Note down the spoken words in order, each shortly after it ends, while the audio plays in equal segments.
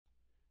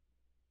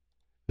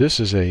This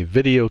is a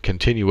video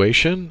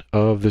continuation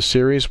of the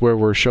series where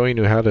we're showing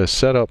you how to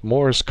set up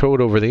Morse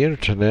code over the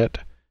internet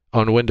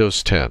on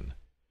Windows 10.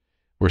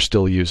 We're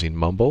still using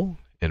Mumble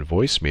and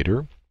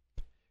VoiceMeeter,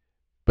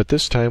 but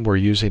this time we're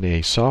using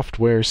a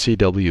software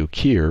CW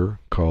keyer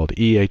called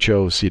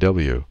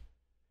EhoCW.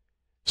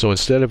 So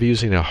instead of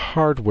using a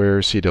hardware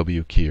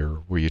CW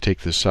keyer where you take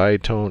the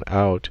side tone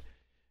out,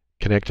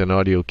 connect an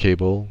audio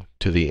cable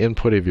to the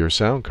input of your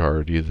sound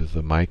card, either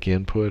the mic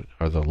input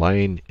or the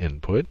line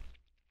input,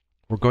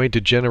 we're going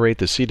to generate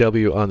the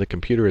CW on the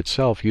computer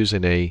itself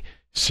using a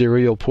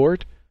serial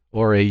port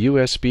or a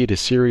USB to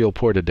serial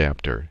port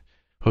adapter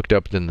hooked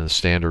up in the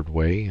standard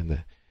way,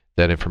 and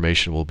that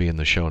information will be in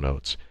the show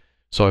notes.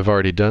 So I've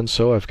already done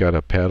so. I've got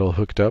a paddle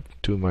hooked up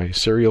to my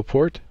serial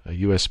port, a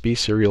USB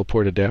serial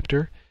port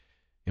adapter,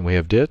 and we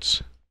have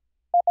dits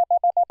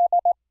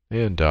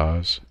and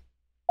DAWs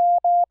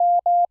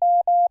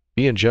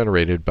being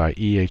generated by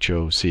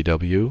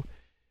EhoCW.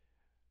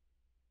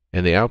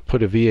 And the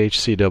output of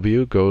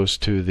EhoCW goes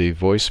to the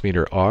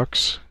VoiceMeeter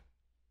aux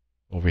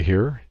over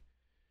here.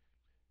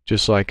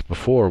 Just like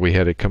before, we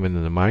had it come into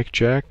the mic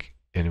jack,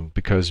 and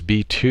because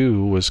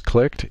B2 was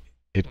clicked,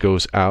 it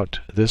goes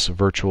out this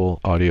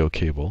virtual audio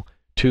cable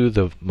to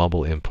the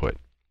mumble input.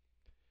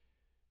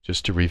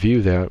 Just to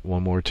review that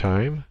one more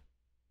time,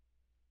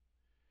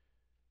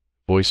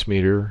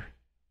 VoiceMeeter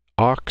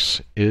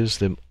aux is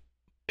the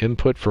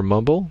input for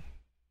mumble,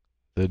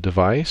 the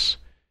device.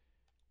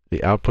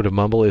 The output of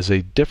mumble is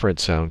a different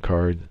sound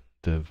card,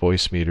 the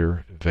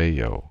VoiceMeeter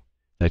VEO.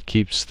 That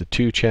keeps the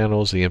two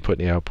channels, the input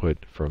and the output,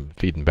 from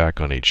feeding back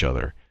on each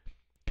other.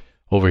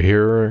 Over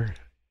here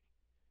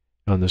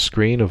on the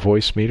screen of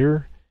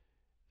VoiceMeeter,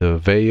 the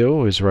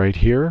VEO is right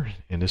here,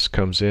 and this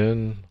comes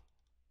in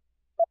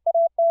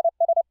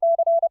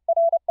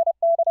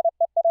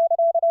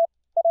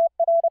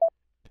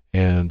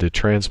and the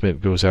transmit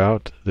goes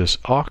out this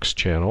aux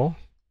channel,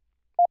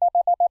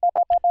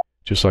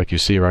 just like you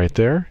see right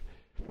there,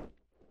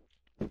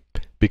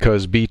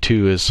 because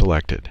B2 is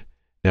selected.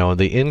 Now on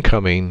the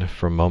incoming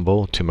from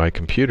Mumble to my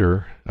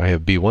computer, I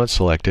have B1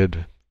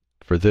 selected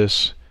for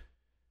this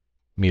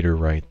meter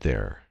right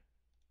there.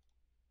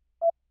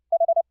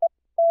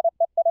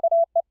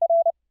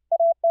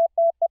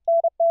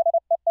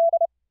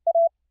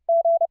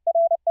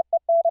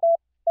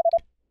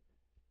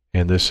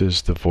 And this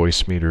is the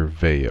VoiceMeeter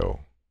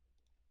VEO,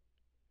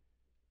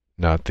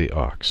 not the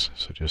aux,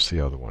 so just the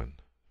other one,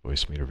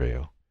 VoiceMeeter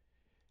VEO.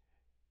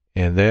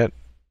 And that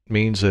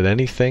means that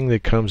anything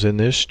that comes in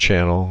this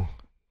channel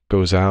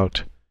goes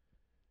out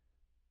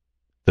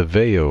the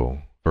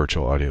VEO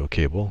virtual audio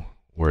cable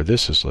where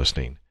this is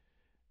listening.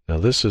 Now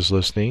this is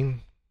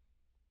listening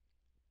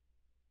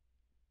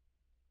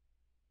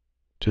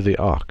to the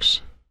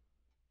aux.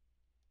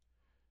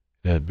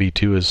 And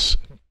B2 is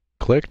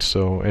clicked,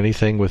 so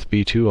anything with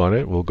B2 on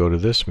it will go to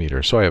this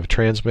meter. So I have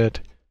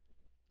transmit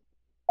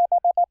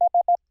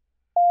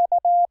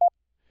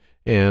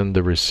and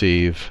the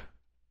receive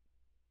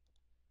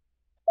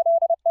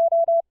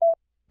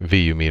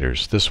VU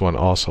meters. This one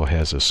also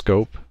has a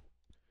scope.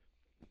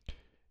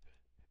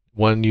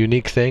 One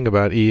unique thing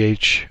about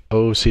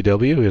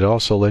EhoCW, it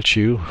also lets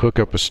you hook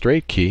up a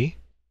straight key.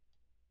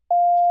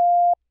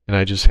 And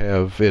I just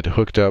have it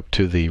hooked up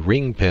to the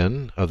ring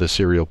pin of the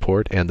serial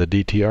port and the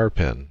DTR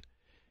pin.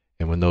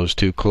 And when those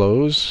two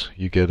close,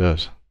 you get a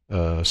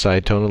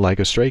side tone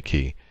like a straight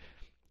key.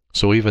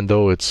 So even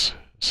though it's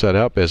set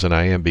up as an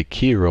Iambic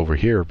keyer over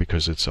here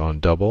because it's on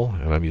double,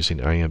 and I'm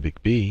using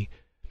Iambic B,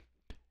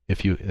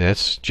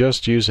 that's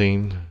just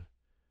using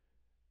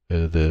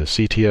the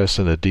CTS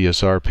and the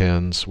DSR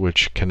pins,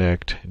 which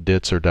connect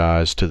dits or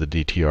DAWs to the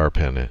DTR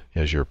pin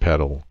as your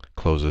pedal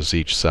closes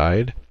each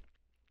side.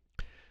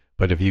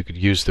 But if you could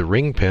use the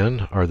ring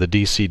pin or the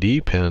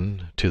DCD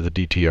pin to the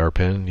DTR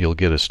pin, you'll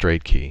get a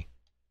straight key.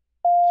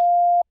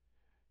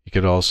 You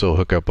could also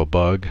hook up a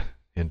bug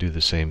and do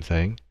the same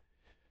thing.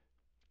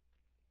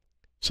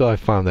 So I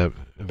found that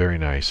very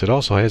nice. It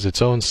also has its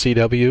own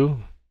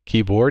CW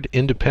keyboard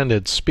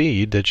independent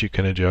speed that you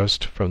can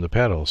adjust from the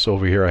pedal. So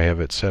over here I have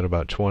it set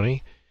about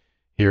 20.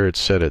 Here it's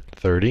set at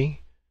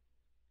 30.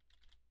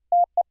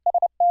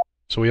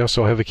 So we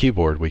also have a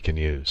keyboard we can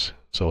use.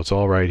 So it's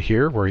all right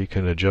here where you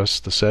can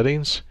adjust the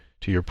settings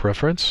to your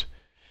preference.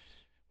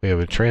 We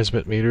have a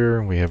transmit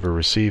meter, we have a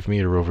receive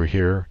meter over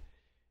here,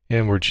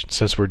 and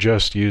since we're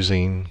just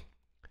using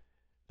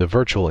the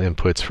virtual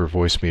inputs for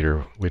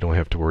VoiceMeeter, we don't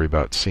have to worry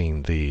about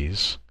seeing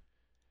these.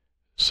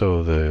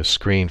 So the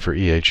screen for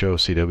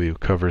EhoCW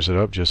covers it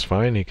up just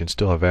fine. You can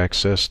still have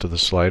access to the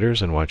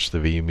sliders and watch the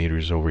VU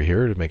meters over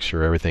here to make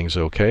sure everything's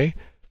okay.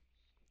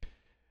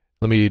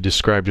 Let me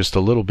describe just a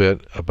little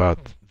bit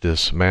about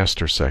this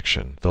master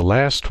section. The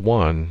last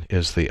one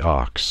is the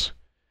aux.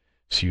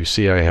 So you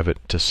see I have it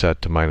to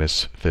set to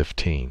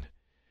 -15.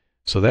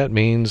 So that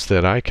means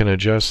that I can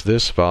adjust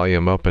this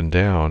volume up and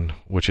down,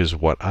 which is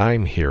what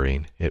I'm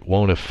hearing. It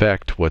won't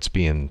affect what's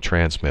being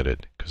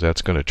transmitted, because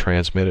that's going to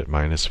transmit at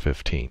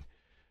 -15.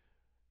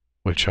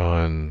 Which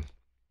on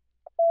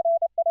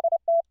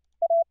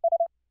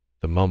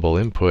the mumble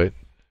input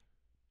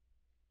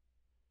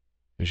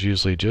is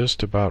usually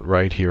just about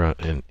right here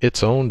in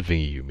its own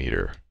VU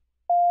meter.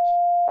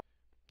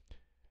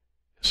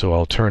 So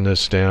I'll turn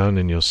this down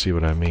and you'll see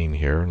what I mean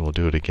here, and we'll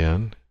do it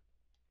again.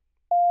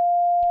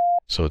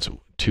 So it's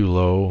too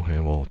low,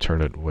 and we'll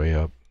turn it way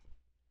up.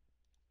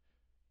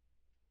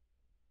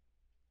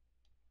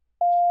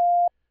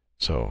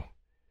 So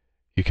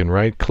you can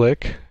right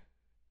click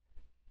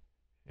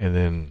and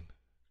then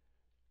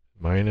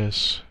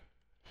minus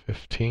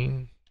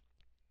 15,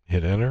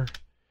 hit enter,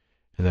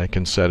 and that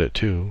can set it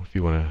too if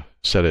you want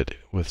to set it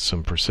with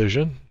some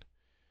precision.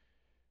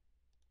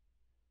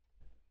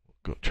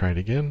 Go try it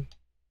again.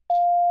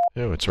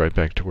 Oh, it's right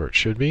back to where it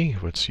should be,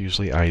 what's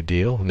usually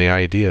ideal. And the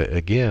idea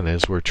again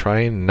is we're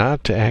trying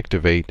not to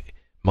activate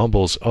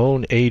Mumble's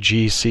own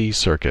AGC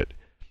circuit,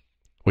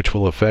 which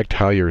will affect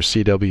how your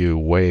CW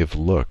wave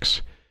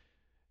looks.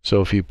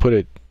 So if you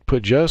put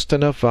just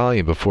enough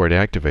volume before it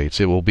activates,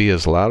 it will be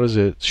as loud as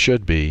it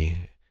should be,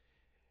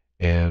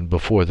 and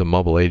before the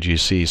Mumble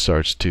AGC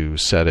starts to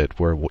set it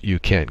where you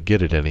can't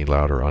get it any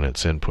louder on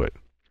its input.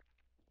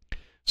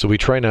 So we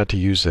try not to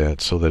use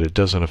that so that it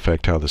doesn't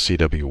affect how the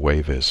CW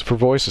wave is. For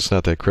voice, it's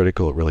not that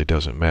critical, it really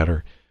doesn't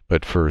matter.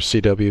 But for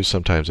CW,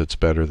 sometimes it's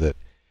better that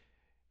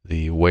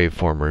the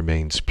waveform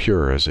remains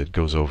pure as it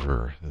goes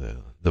over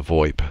the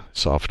VoIP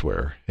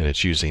software, and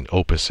it's using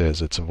Opus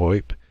as its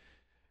VoIP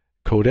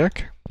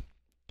codec.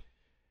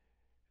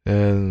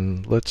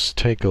 And let's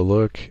take a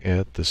look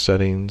at the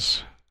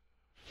settings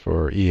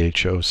for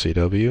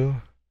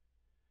EhoCW.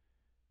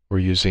 We're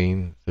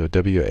using the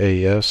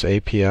WAS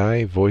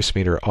API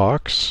voicemeeter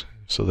aux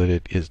so that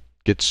it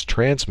gets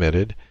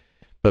transmitted,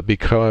 but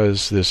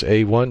because this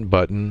A1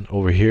 button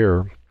over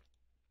here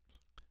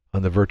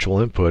on the virtual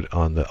input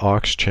on the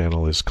aux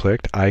channel is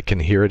clicked, I can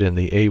hear it in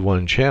the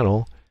A1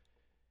 channel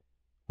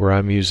where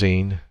I'm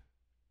using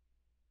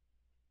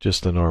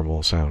just the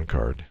normal sound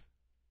card.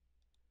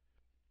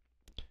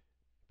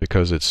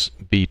 Because it's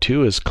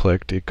B2 is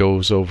clicked, it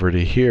goes over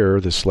to here,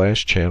 the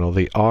slash channel,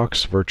 the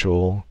aux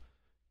virtual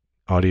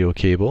audio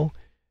cable,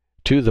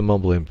 to the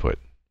mumble input.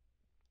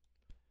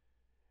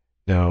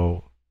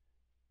 Now,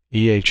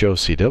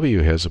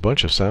 EhoCW has a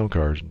bunch of sound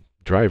card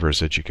drivers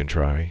that you can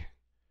try,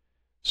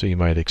 so you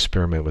might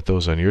experiment with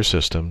those on your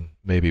system.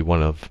 Maybe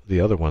one of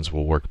the other ones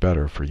will work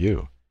better for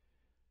you.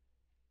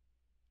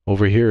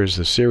 Over here is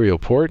the serial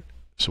port,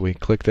 so we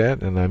click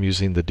that, and I'm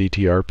using the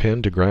DTR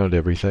pin to ground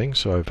everything,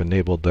 so I've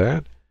enabled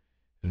that.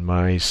 And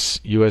my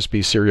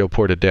USB serial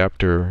port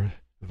adapter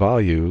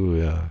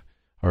value,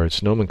 or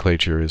its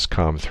nomenclature, is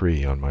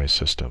COM3 on my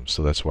system,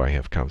 so that's why I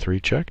have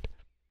COM3 checked.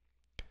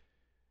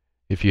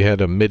 If you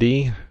had a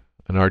MIDI,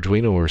 an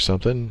Arduino or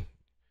something,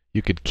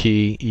 you could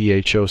key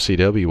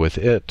EhoCW with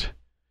it.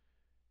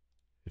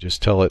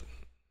 Just tell it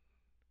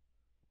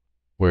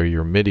where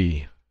your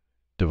MIDI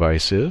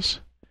device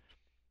is.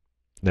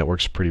 That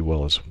works pretty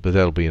well, but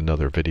that'll be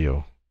another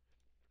video.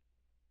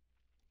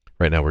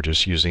 Right now we're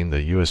just using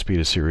the USB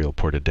to serial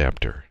port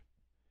adapter.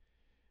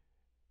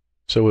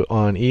 So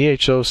on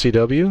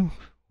EhoCW,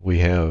 we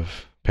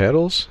have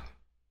paddles,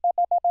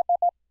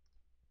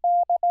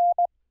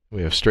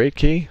 we have straight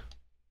key,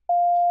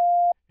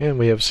 and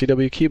we have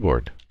CW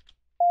keyboard.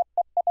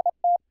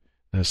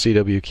 The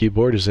CW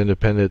keyboard is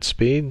independent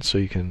speed, so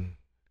you can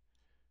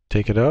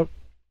take it up.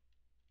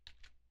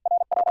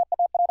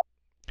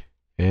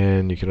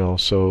 And you can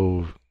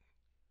also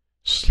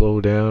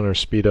slow down or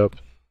speed up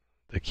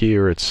the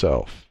keyer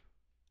itself.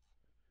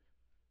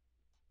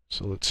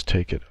 So let's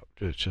take it up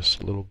to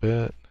just a little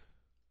bit.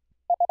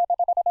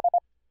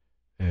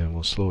 And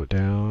we'll slow it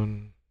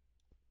down.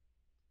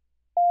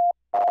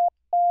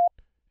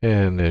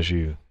 And as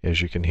you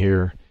can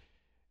hear,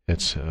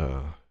 it's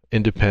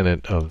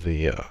independent of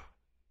the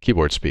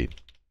keyboard speed.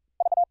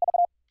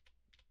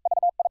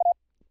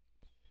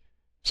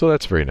 So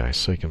that's very nice.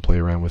 So you can play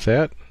around with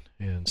that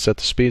and set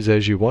the speeds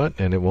as you want,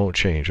 and it won't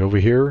change. Over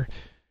here,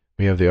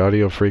 we have the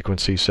audio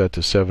frequency set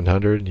to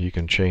 700. You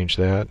can change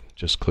that.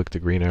 Just click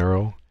the green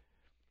arrow.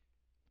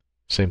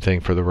 Same thing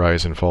for the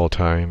rise and fall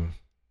time.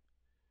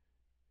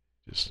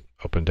 Just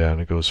up and down,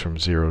 it goes from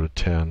 0 to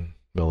 10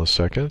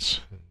 milliseconds.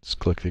 Just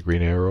click the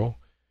green arrow,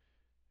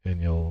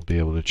 and you'll be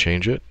able to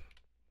change it.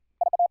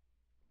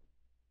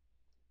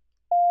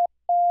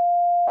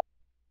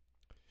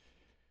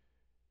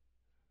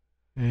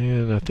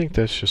 And I think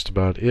that's just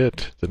about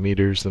it. The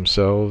meters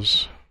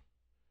themselves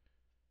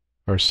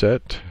are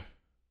set.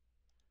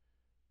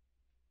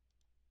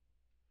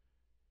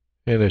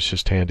 And it's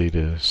just handy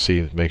to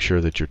see, make sure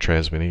that you're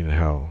transmitting and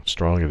how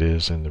strong it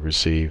is, and the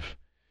receive.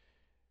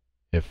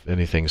 If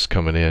anything's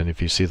coming in,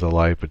 if you see the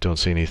light but don't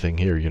see anything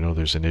here, you know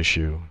there's an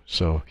issue.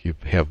 So you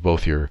have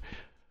both your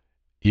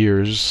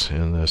ears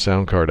and the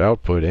sound card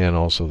output and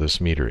also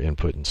this meter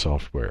input and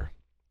software.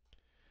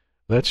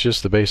 That's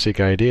just the basic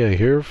idea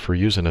here for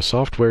using a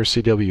software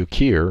CW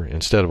keyer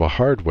instead of a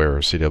hardware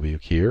CW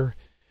keyer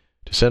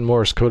to send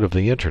Morse code of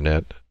the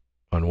internet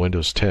on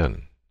Windows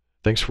 10.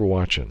 Thanks for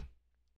watching.